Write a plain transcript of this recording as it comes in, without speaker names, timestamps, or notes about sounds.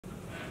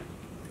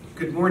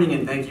Good morning,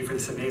 and thank you for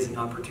this amazing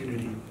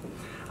opportunity.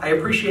 I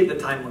appreciate the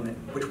time limit,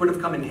 which would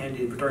have come in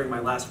handy during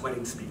my last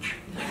wedding speech.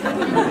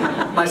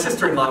 My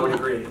sister-in-law would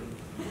agree.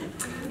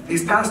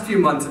 These past few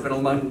months have been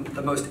among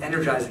the most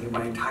energizing of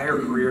my entire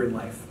career in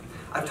life.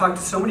 I've talked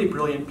to so many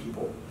brilliant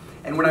people,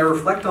 and when I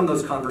reflect on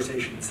those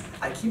conversations,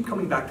 I keep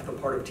coming back to the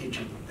part of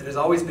teaching that has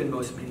always been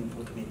most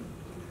meaningful to me,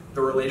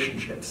 the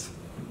relationships.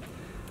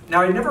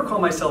 Now, I never call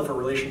myself a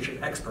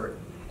relationship expert,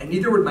 and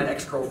neither would my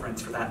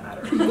ex-girlfriends for that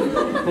matter.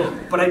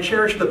 But I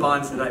cherish the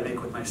bonds that I make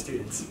with my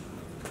students.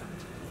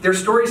 Their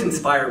stories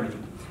inspire me,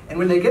 and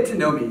when they get to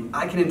know me,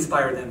 I can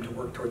inspire them to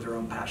work toward their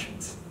own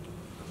passions.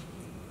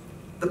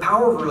 The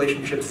power of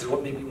relationships is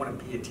what made me want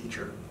to be a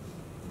teacher.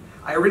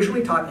 I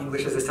originally taught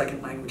English as a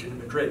second language in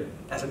Madrid,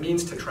 as a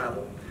means to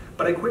travel,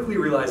 but I quickly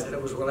realized that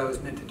it was what I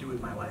was meant to do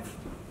with my life.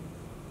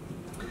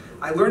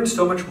 I learned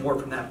so much more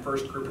from that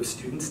first group of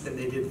students than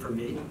they did from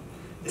me,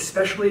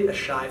 especially a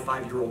shy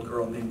 5-year-old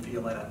girl named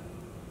Violetta.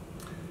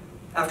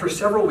 After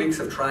several weeks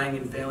of trying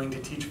and failing to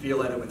teach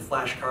Violetta with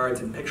flashcards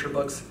and picture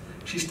books,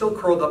 she still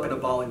curled up in a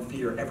ball in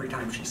fear every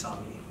time she saw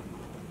me.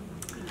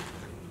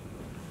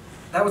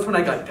 That was when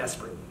I got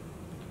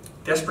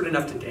desperate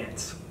enough to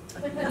dance.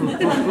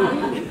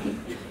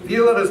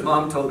 Violetta's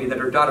mom told me that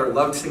her daughter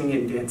loved singing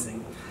and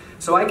dancing,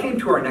 so I came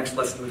to our next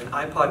lesson with an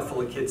iPod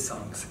full of kids'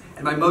 songs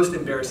and my most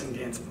embarrassing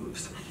dance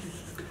moves.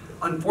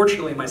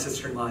 Unfortunately, my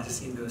sister-in-law has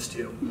seen those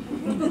too.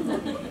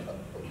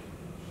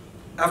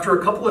 After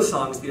a couple of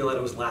songs,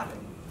 Violetta was laughing,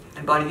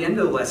 and by the end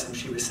of the lesson,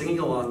 she was singing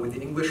along with the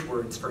English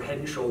words for head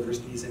and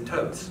shoulders, knees and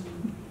toes.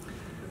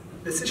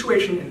 The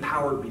situation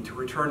empowered me to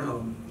return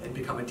home and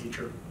become a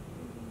teacher.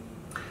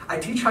 I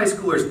teach high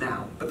schoolers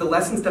now, but the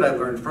lessons that I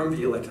learned from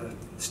Violetta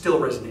still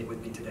resonate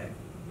with me today.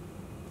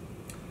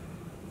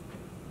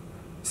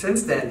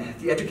 Since then,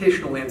 the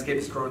educational landscape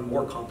has grown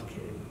more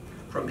complicated,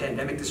 from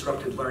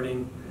pandemic-disrupted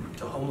learning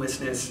to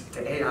homelessness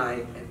to AI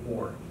and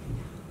more.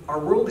 Our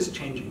world is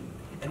changing,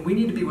 and we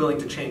need to be willing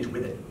to change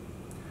with it.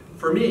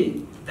 For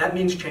me, that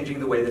means changing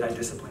the way that I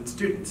discipline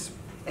students,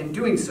 and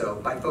doing so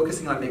by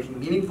focusing on making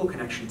meaningful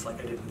connections like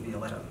I did with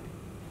Violetta.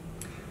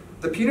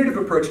 The punitive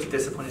approach to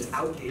discipline is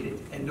outdated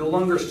and no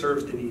longer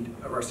serves the need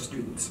of our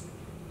students.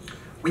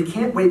 We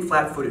can't wait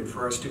flat-footed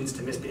for our students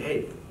to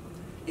misbehave.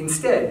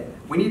 Instead,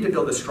 we need to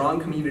build a strong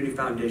community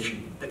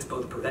foundation that's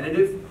both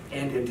preventative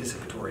and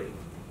anticipatory.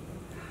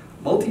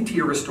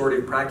 Multi-tier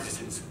restorative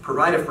practices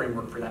provide a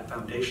framework for that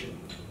foundation.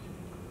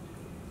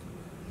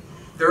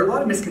 There are a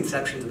lot of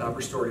misconceptions about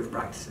restorative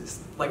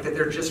practices, like that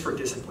they're just for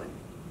discipline.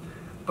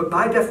 But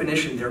by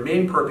definition, their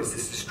main purpose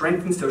is to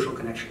strengthen social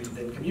connections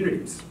within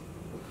communities.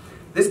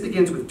 This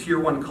begins with Tier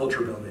 1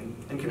 culture building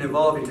and can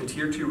evolve into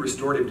Tier 2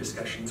 restorative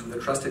discussions with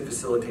a trusted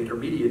facilitator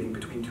mediating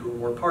between 2 or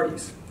more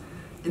parties.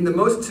 In the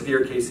most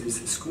severe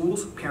cases,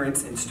 schools,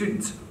 parents, and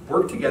students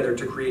work together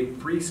to create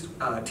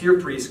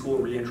Tier 3 school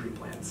reentry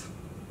plans.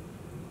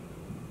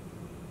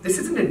 This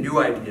isn't a new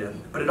idea,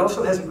 but it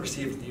also hasn't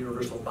received the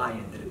universal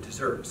buy-in that it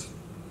deserves.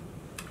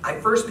 I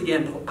first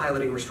began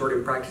piloting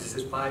restorative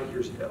practices 5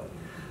 years ago,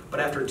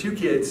 but after 2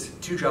 kids,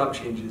 2 job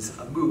changes,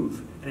 a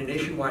move, and a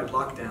nationwide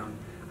lockdown,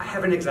 I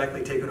haven't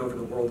exactly taken over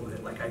the world with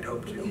it like I'd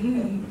hoped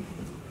to.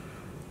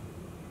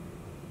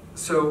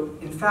 So,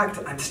 in fact,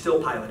 I'm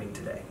still piloting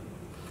today.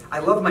 I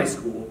love my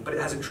school, but it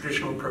has a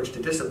traditional approach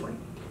to discipline.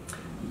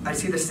 I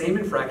see the same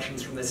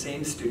infractions from the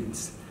same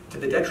students to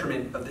the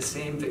detriment of the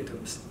same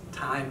victims,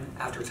 time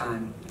after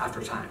time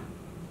after time.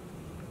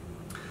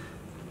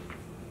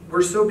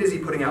 We're so busy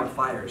putting out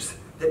fires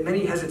that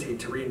many hesitate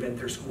to reinvent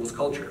their school's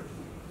culture.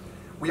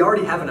 We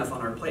already have enough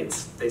on our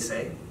plates, they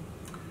say.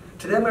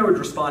 To them, I would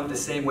respond the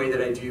same way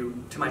that I do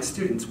to my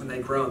students when they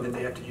groan that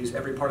they have to use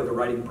every part of the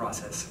writing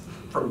process,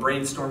 from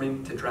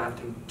brainstorming to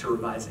drafting to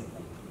revising.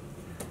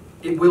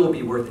 It will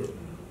be worth it.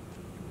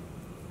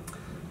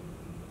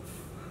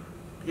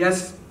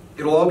 Yes,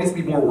 it'll always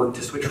be more work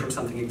to switch from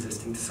something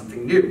existing to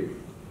something new.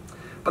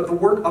 But the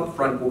work up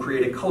front will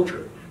create a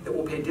culture that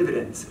will pay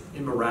dividends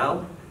in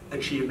morale,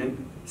 achievement,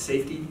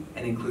 safety,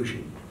 and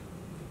inclusion.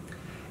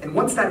 And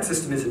once that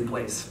system is in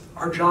place,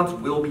 our jobs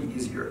will be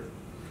easier.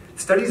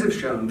 Studies have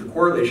shown the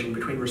correlation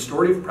between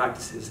restorative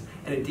practices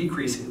and a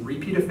decrease in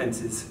repeat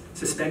offenses,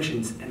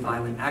 suspensions, and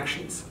violent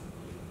actions.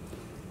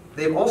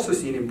 They have also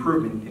seen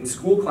improvement in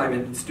school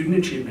climate, student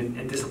achievement,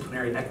 and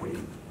disciplinary equity.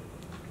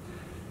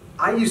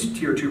 I used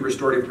Tier 2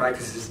 restorative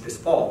practices this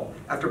fall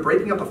after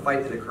breaking up a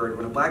fight that occurred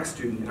when a black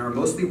student in our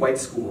mostly white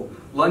school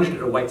lunged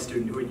at a white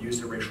student who had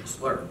used a racial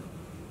slur.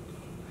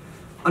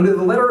 Under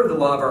the letter of the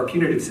law of our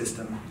punitive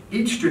system,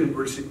 each student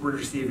would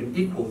receive an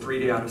equal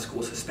 3-day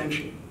out-of-school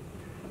suspension.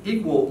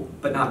 Equal,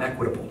 but not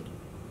equitable.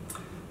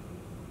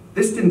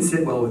 This didn't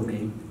sit well with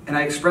me, and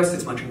I expressed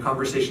as much in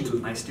conversations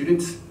with my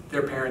students,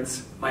 their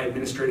parents, my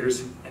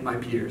administrators, and my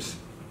peers.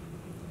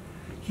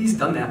 He's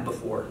done that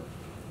before,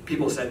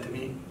 people said to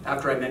me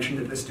after I mentioned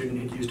that the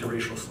student had used a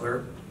racial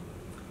slur.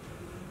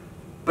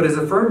 But as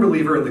a firm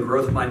believer in the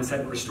growth mindset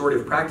and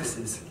restorative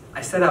practices,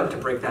 I set out to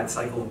break that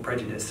cycle of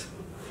prejudice.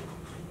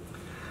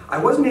 I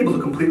wasn't able to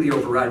completely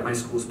override my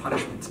school's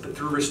punishments, but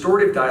through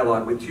restorative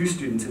dialogue with 2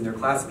 students and their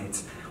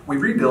classmates, we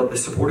rebuilt the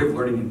supportive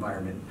learning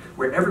environment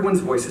where everyone's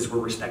voices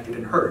were respected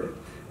and heard,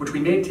 which we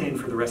maintained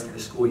for the rest of the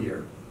school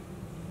year.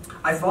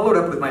 I followed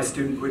up with my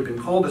student who had been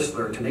called a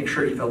slur to make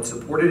sure he felt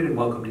supported and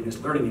welcomed in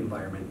his learning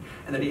environment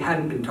and that he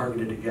hadn't been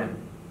targeted again.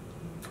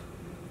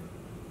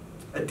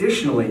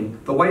 Additionally,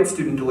 the white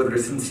student delivered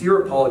a sincere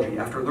apology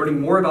after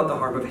learning more about the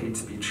harm of hate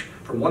speech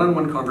from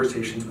one-on-one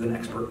conversations with an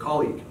expert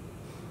colleague.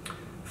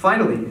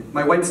 Finally,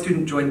 my white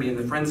student joined me in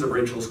the Friends of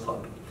Rachel's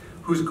Club,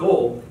 whose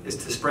goal is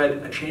to spread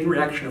a chain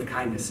reaction of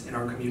kindness in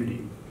our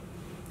community.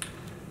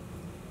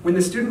 When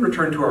the student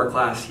returned to our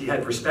class, he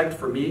had respect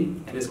for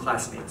me and his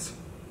classmates.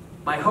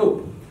 My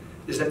hope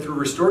is that through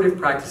restorative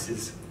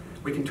practices,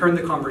 we can turn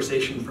the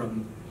conversation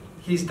from,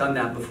 "He's done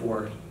that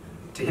before,"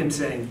 to him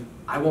saying,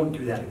 "I won't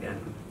do that again."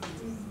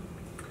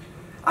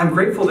 I'm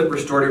grateful that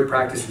restorative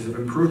practices have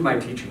improved my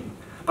teaching,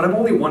 but I'm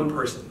only one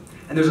person,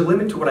 and there's a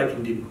limit to what I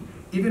can do,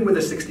 even with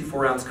a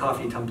 64-ounce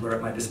coffee tumbler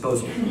at my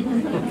disposal.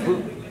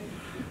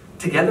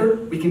 Together,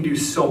 we can do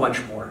so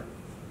much more.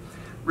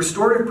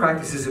 Restorative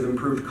practices have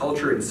improved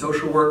culture in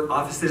social work,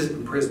 offices,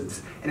 and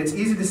prisons, and it's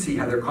easy to see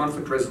how their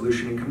conflict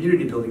resolution and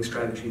community building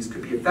strategies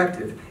could be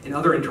effective in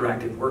other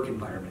interactive work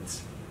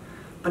environments.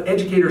 But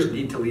educators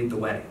need to lead the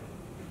way.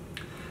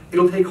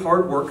 It'll take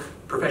hard work,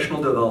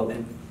 professional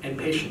development, and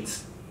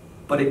patience,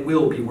 but it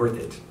will be worth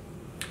it.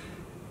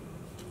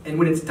 And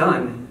when it's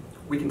done,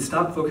 we can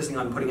stop focusing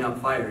on putting out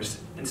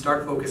fires and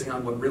start focusing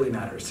on what really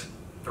matters,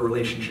 the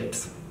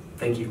relationships.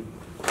 Thank you.